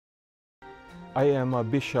I am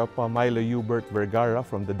Bishop Milo Hubert Vergara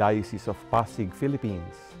from the Diocese of Pasig,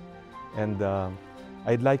 Philippines. And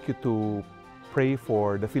I'd like you to pray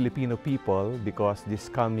for the Filipino people because this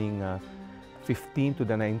coming 15th to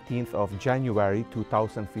the 19th of January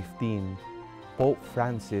 2015, Pope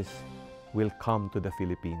Francis will come to the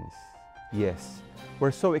Philippines. Yes,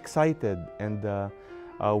 we're so excited, and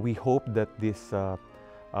we hope that this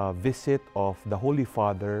visit of the Holy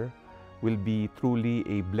Father will be truly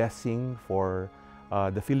a blessing for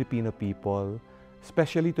the Filipino people,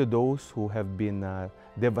 especially to those who have been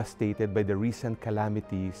devastated by the recent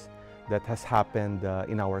calamities that has happened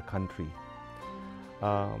in our country.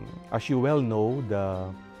 As you well know,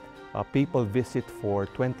 the papal visit for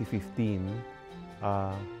 2015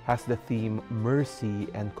 has the theme Mercy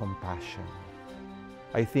and Compassion.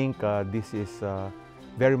 I think this is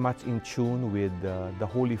very much in tune with the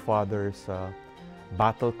Holy Father's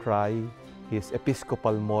battle cry, his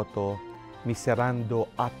episcopal motto, Miserando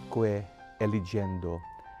atque eligendo,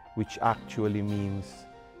 which actually means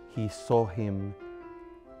he saw him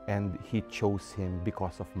and he chose him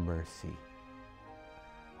because of mercy.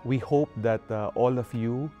 We hope that all of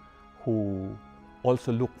you who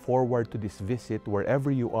also look forward to this visit, wherever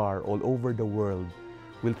you are, all over the world,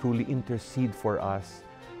 will truly intercede for us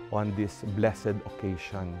on this blessed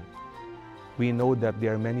occasion. We know that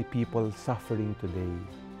there are many people suffering today.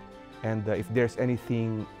 And if there's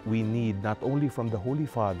anything we need, not only from the Holy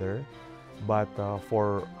Father, but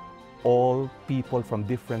for all people from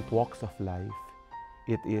different walks of life,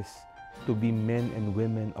 it is to be men and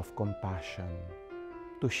women of compassion,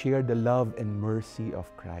 to share the love and mercy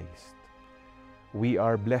of Christ. We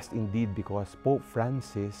are blessed indeed because Pope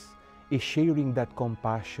Francis is sharing that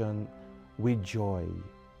compassion with joy.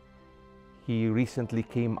 He recently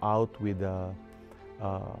came out with a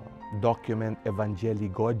document,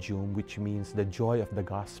 Evangelii Gaudium, which means the joy of the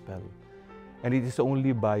gospel. And it is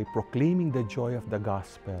only by proclaiming the joy of the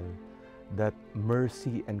gospel that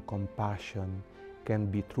mercy and compassion can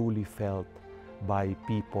be truly felt by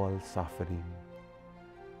people suffering.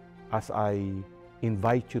 As I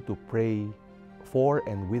invite you to pray for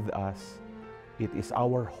and with us, it is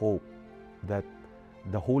our hope that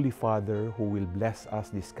the Holy Father who will bless us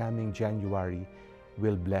this coming January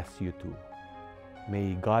will bless you too.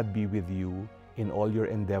 May God be with you in all your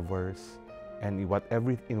endeavors, and in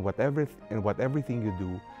whatever thing you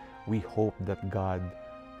do, we hope that God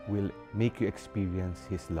will make you experience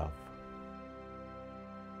His love.